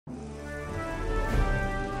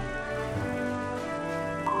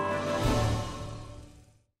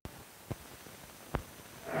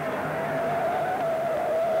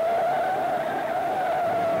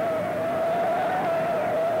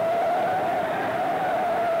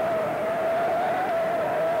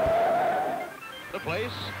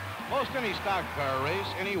place? Most any stock car race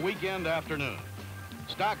any weekend afternoon.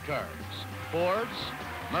 Stock cars, Fords,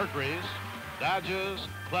 Mercurys, Dodges,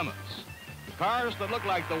 Plymouths. Cars that look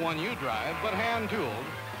like the one you drive, but hand-tooled,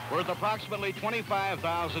 worth approximately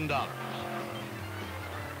 $25,000.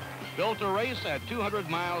 Built to race at 200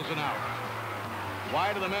 miles an hour.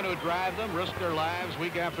 Why do the men who drive them risk their lives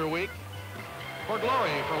week after week? For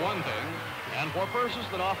glory, for one thing, and for purses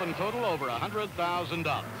that often total over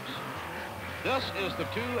 $100,000. This is the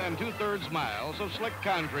 2 2/3 miles of slick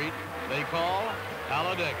concrete they call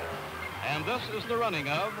Talladega. And this is the running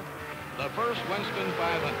of the first Winston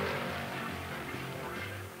 500.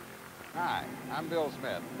 Hi, I'm Bill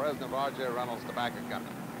Smith, president of R.J. Reynolds Tobacco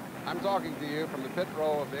Company. I'm talking to you from the pit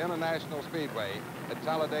row of the International Speedway at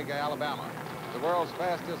Talladega, Alabama, the world's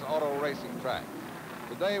fastest auto racing track.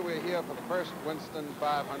 Today we're here for the first Winston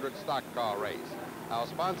 500 stock car race. Our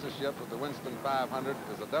sponsorship of the Winston 500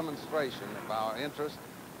 is a demonstration of our interest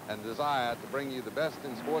and desire to bring you the best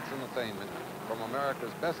in sports entertainment from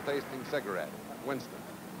America's best-tasting cigarette, Winston.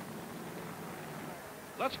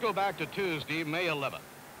 Let's go back to Tuesday, May 11th.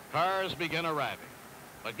 Cars begin arriving.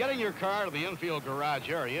 But getting your car to the infield garage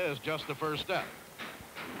area is just the first step.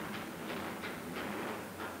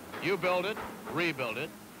 You build it, rebuild it,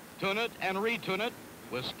 tune it, and retune it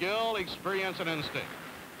with skill, experience, and instinct.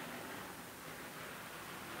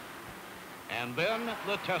 And then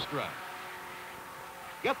the test run.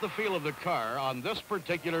 Get the feel of the car on this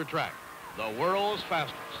particular track, the world's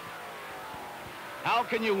fastest. How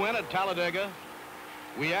can you win at Talladega?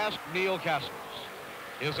 We asked Neil Castles.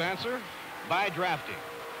 His answer? By drafting.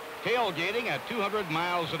 Tailgating at 200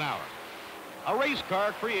 miles an hour. A race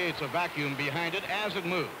car creates a vacuum behind it as it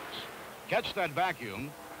moves. Catch that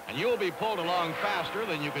vacuum, and you'll be pulled along faster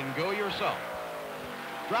than you can go yourself.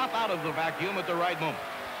 Drop out of the vacuum at the right moment,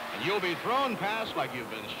 and you'll be thrown past like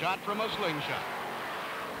you've been shot from a slingshot.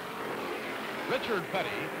 Richard Petty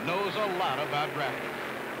knows a lot about drafting.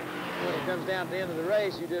 When it comes down to the end of the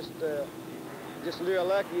race, you just a little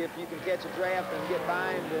lucky. If you can catch a draft and get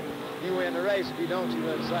by him, then you win the race. If you don't, you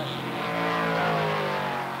run second.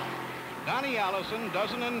 Donnie Allison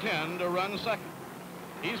doesn't intend to run second.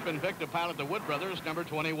 He's been picked to pilot the Wood Brothers number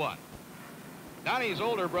 21. Donnie's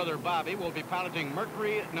older brother, Bobby, will be piloting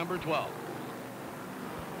Mercury number 12.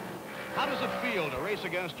 How does it feel to race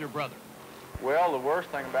against your brother? Well, the worst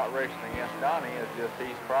thing about racing against Donnie is just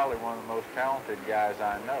he's probably one of the most talented guys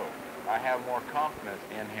I know. I have more confidence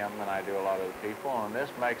in him than I do a lot of the people, and this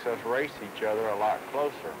makes us race each other a lot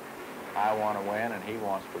closer. I want to win, and he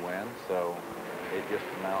wants to win, so it just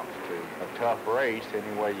amounts to a tough race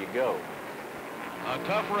any way you go. A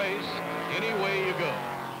tough race any way you go.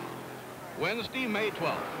 Wednesday, May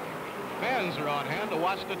 12th. Fans are on hand to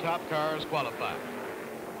watch the top cars qualify.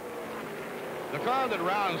 The car that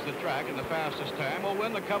rounds the track in the fastest time will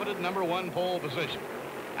win the coveted number 1 pole position,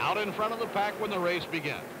 out in front of the pack when the race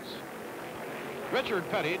begins. Richard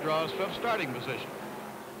Petty draws 5th starting position.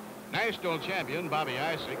 National champion Bobby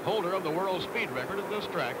Issac, holder of the world speed record at this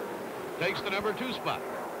track, takes the number 2 spot.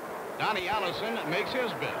 Donnie Allison makes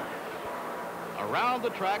his bid. Around the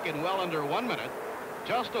track in well under 1 minute,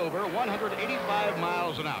 just over 185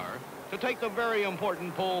 miles an hour to take the very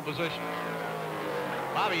important pole position.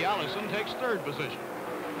 Bobby Allison takes 3rd position.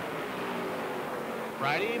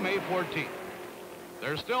 Friday, May 14th.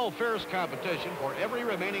 There's still fierce competition for every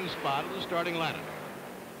remaining spot in the starting lineup.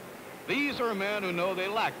 These are men who know they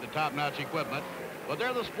lack the top-notch equipment, but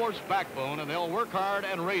they're the sport's backbone, and they'll work hard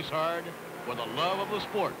and race hard with a love of the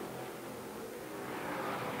sport.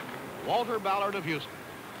 Walter Ballard of Houston.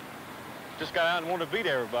 Just got out and wanted to beat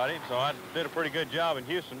everybody, so I did a pretty good job in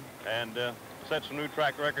Houston and set some new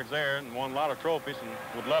track records there and won a lot of trophies and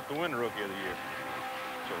would love to win the Rookie of the Year.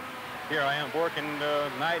 So here I am working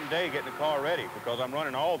night and day getting the car ready because I'm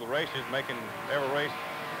running all the races, making every race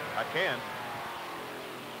I can.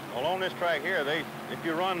 Well, on this track here, if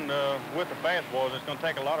you run with the fast boys, it's going to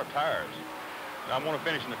take a lot of tires. I want to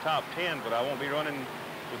finish in the top 10, but I won't be running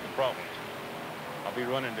with the problems. I'll be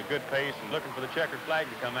running at a good pace and looking for the checkered flag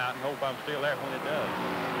to come out and hope I'm still there when it does.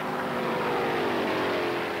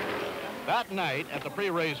 That night at the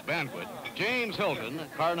pre-race banquet, James Hilton,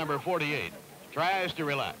 car number 48, tries to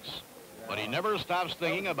relax. But he never stops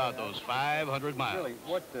thinking about those 500 miles. Really,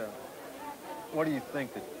 what do you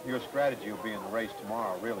think that your strategy will be in the race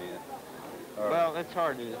tomorrow, really? Well, it's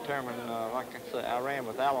hard to determine. Like I said, I ran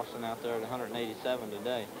with Allison out there at 187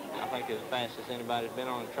 today. I think it's the fastest anybody's been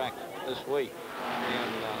on the track this week.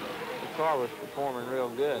 And the car was performing real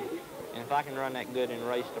good. And if I can run that good in a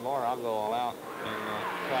race tomorrow, I'll go all out and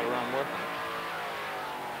try to run with them.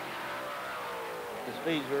 the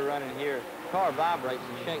speeds we're running here, the car vibrates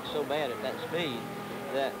and shakes so bad at that speed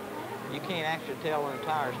that you can't actually tell when the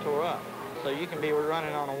tire's tore up. So you can be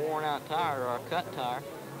running on a worn-out tire or a cut tire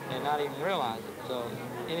and not even realize it. So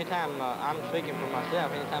anytime, I'm speaking for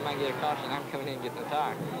myself, anytime I get a caution, I'm coming in and getting the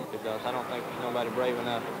tire. Because I don't think there's nobody brave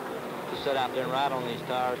enough to sit out there and ride on these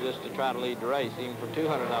tires just to try to lead the race, even for $200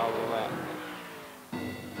 a lap.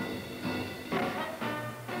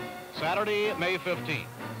 Saturday, May 15th.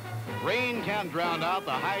 Rain can't drown out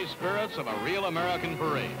the high spirits of a real American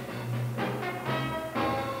parade.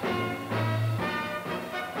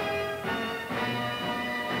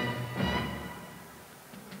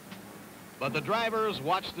 But the drivers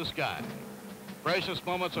watch the sky. Precious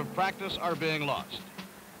moments of practice are being lost.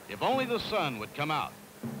 If only the sun would come out.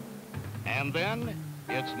 And then,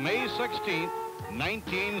 it's May 16th,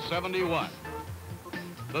 1971.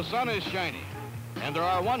 The sun is shining, and there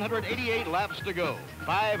are 188 laps to go,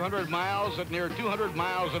 500 miles at near 200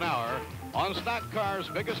 miles an hour on stock car's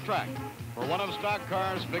biggest track for one of stock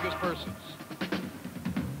car's biggest purses.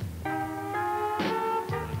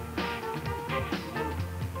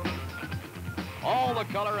 All the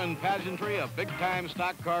color and pageantry of big-time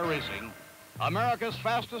stock car racing, America's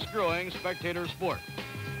fastest-growing spectator sport.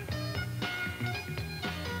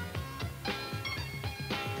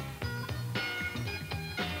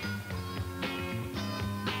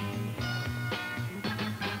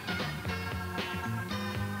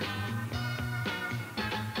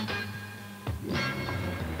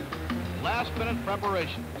 Last-minute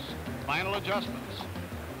preparations, final adjustments.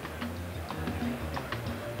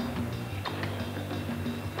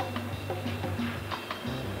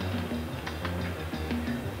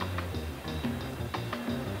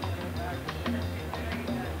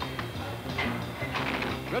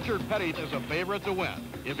 Richard Petty is a favorite to win.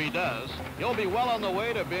 If he does, he'll be well on the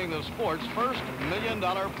way to being the sport's first $1 million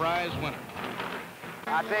prize winner.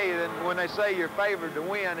 I tell you that when they say you're favored to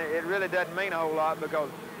win, it really doesn't mean a whole lot because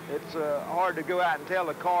it's hard to go out and tell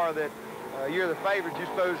the car that you're the favorite. You're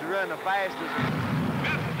supposed to run the fastest.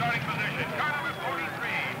 Fifth starting position, car number 43,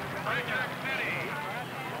 Richard Petty.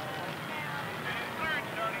 Third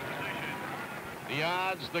starting position. The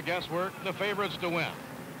odds, the guesswork, the favorites to win.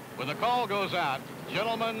 When the call goes out,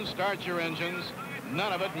 gentlemen, start your engines.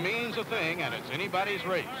 None of it means a thing, and it's anybody's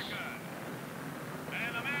race.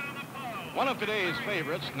 One of today's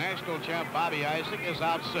favorites, national champ Bobby Issac, is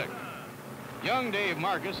out sick. Young Dave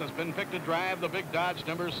Marcis has been picked to drive the big Dodge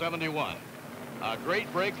number 71. A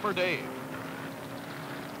great break for Dave.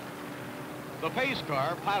 The pace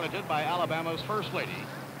car, piloted by Alabama's First Lady,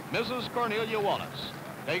 Mrs. Cornelia Wallace,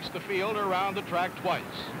 takes the field around the track twice.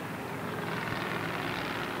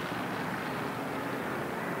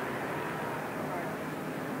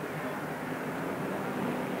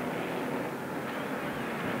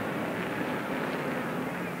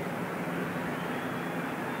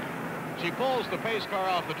 She pulls the pace car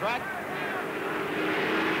off the track.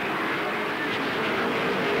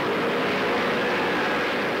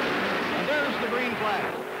 And there's the green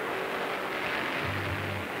flag.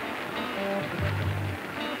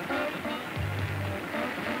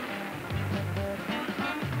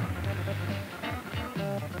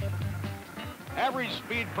 Average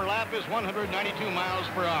speed per lap is 192 miles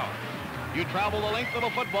per hour. You travel the length of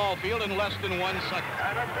a football field in less than 1 second.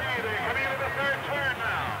 And a speed, they're coming into the third turn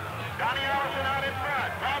now. Donnie Allison out in front.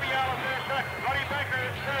 Bobby Allison is second. Buddy Baker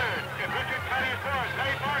is third. And Richard Petty is fourth.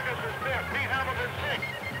 Dave Marcis is fifth. Pete Hamilton sixth.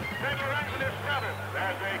 Sidney Renton is seventh.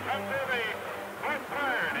 As they come to the fourth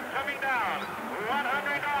turn and coming down, $100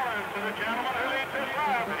 to the gentleman who leads this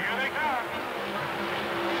lap. And here they come.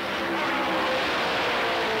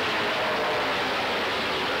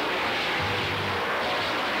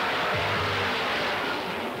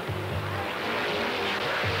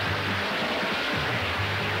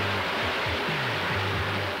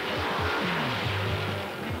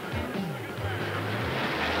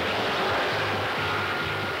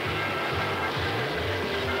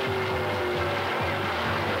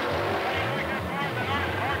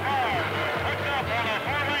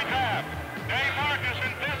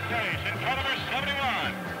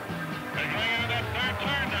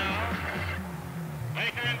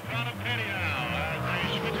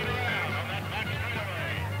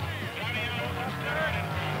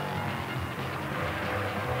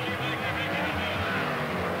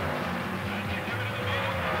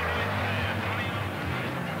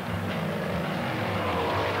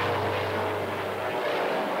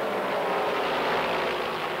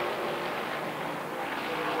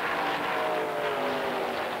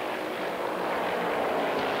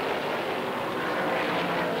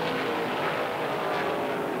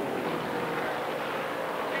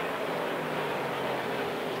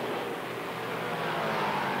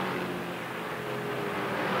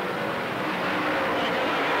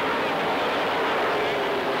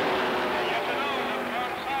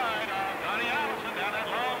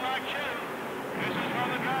 on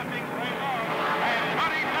the drafting play low. And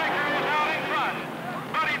Buddy Baker is out in front.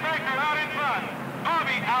 Buddy Baker out in front.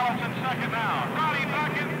 Bobby Allison second now. Roddy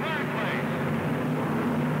back in third place.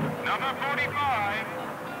 Number 45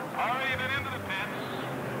 already been into the pits.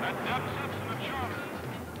 That's Doug Simpson of Charlotte.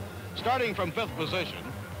 Starting from 5th position,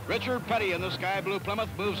 Richard Petty in the sky blue Plymouth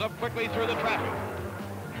moves up quickly through the traffic.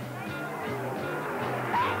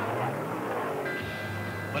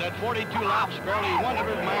 But at 42 laps, barely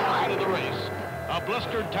 100 miles into the race, a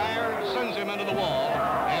blistered tire sends him into the wall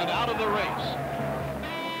and out of the race.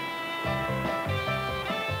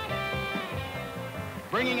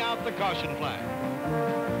 Bringing out the caution flag.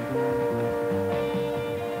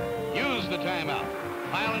 Use the timeout.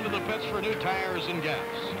 Pile into the pits for new tires and gas.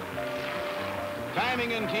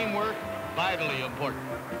 Timing and teamwork, vitally important.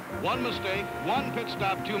 One mistake, one pit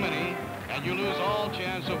stop too many, and you lose all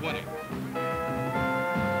chance of winning.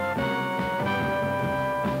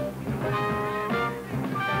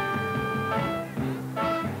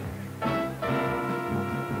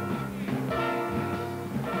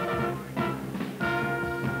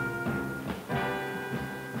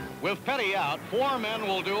 With Petty out, 4 men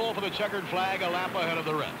will duel for the checkered flag a lap ahead of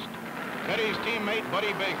the rest. Petty's teammate,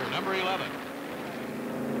 Buddy Baker, number 11.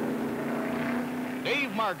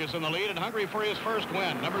 Dave Marcis in the lead and hungry for his first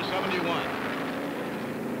win, number 71.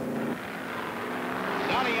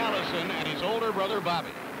 Donnie Allison and his older brother,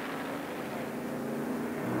 Bobby.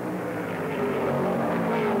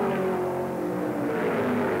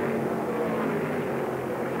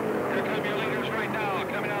 Here come your leaders right now,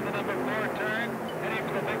 coming out the number 4 turn, heading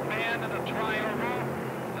for the big band and the trioval.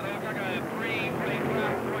 And they've got a 3-way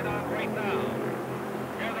draft going on right now.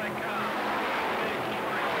 Here they come.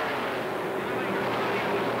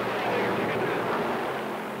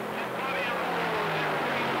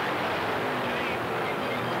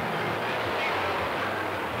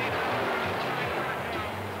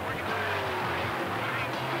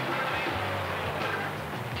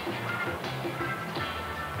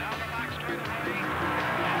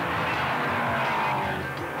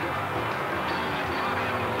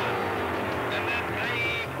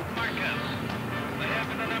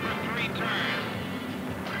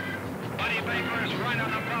 Right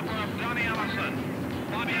on the bumper of Donnie Allison.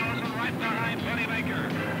 Bobby Allison right behind Buddy Baker.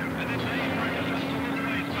 And then Dave Marcis just a little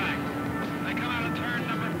ways back. They come out of turn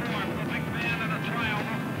number 4 with the big man and a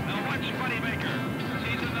triangle. Now watch Buddy Baker.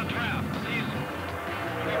 He's in the trap. He's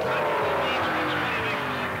watch Buddy Baker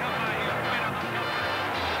as they come by here right on the bumper.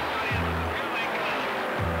 Buddy Allison, here they go.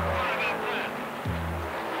 What about that?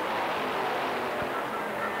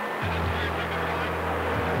 And in turn number 1.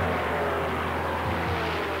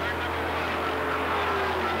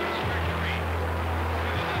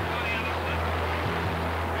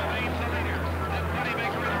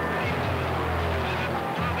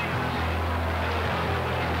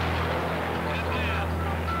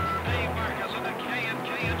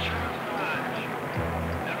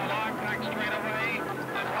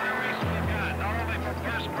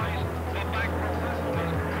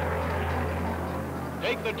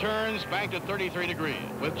 Take the turns banked at 33 degrees.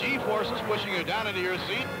 With G-forces pushing you down into your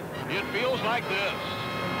seat, it feels like this.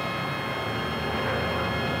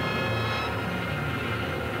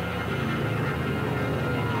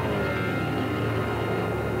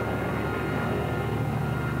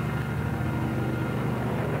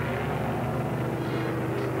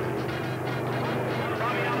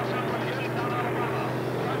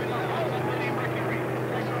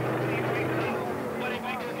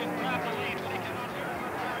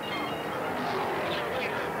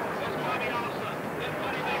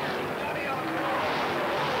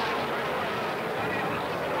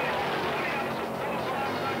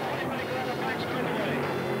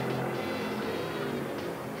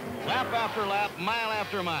 Lap after lap, mile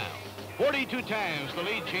after mile. 42 times the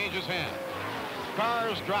lead changes hands.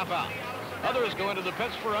 Cars drop out. Others go into the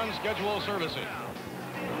pits for unscheduled servicing.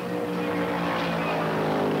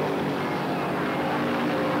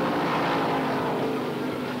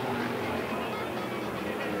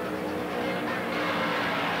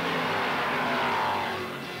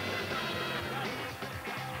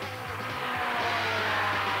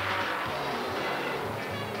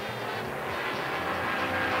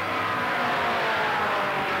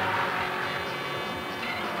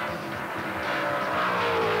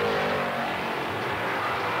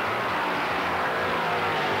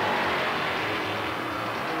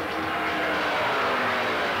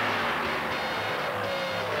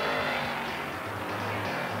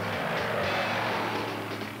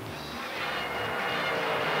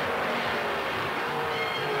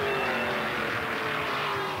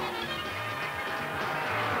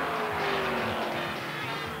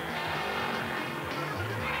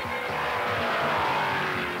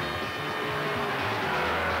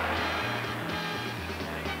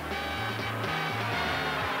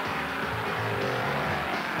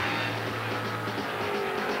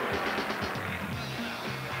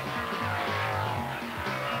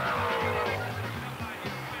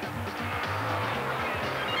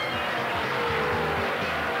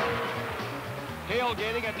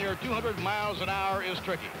 tailgating at near 200 miles an hour is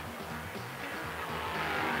tricky.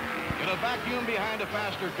 In a vacuum behind a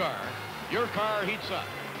faster car, your car heats up.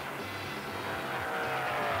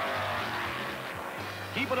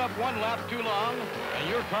 Keep it up one lap too long, and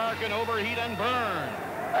your car can overheat and burn.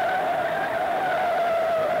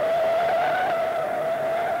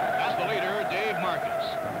 That's the leader, Dave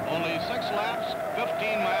Marcis. Only 6 laps,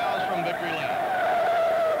 15 miles from victory lane.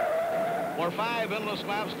 For 5 endless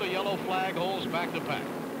laps, the yellow flag holds back the pack.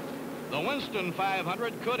 The Winston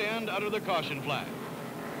 500 could end under the caution flag.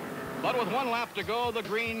 But with 1 lap to go, the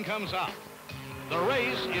green comes out. The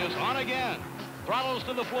race is on again. Throttles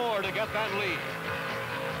to the floor to get that lead.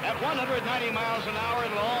 At 190 miles an hour,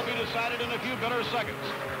 it'll all be decided in a few bitter seconds.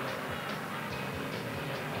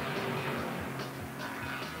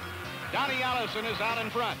 Donnie Allison is out in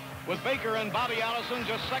front, with Baker and Bobby Allison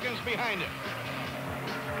just seconds behind him.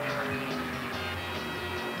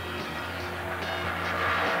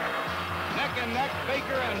 Neck and neck,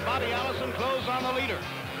 Baker and Bobby Allison close on the leader.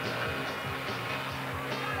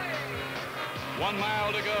 1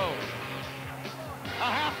 mile to go. A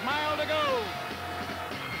half mile to go.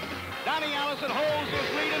 Donnie Allison holds his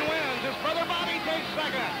lead and wins. His brother Bobby takes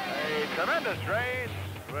second. A tremendous race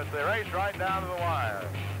with the race right down to the wire.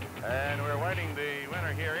 And we're waiting the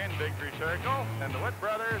winner here in Victory Circle, and the Witt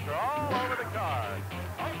brothers are all over the car.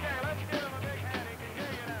 Okay, let's give him a big hand. He can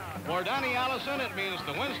hear you now. For Donnie Allison, it means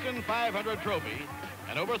the Winston 500 trophy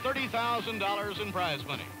and over $30,000 in prize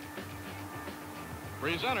money.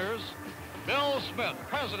 Presenters, Bill Smith,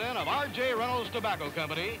 president of R.J. Reynolds Tobacco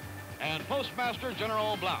Company, and Postmaster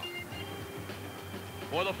General Blount.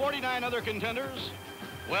 For the 49 other contenders,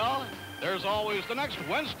 well, there's always the next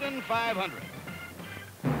Winston 500.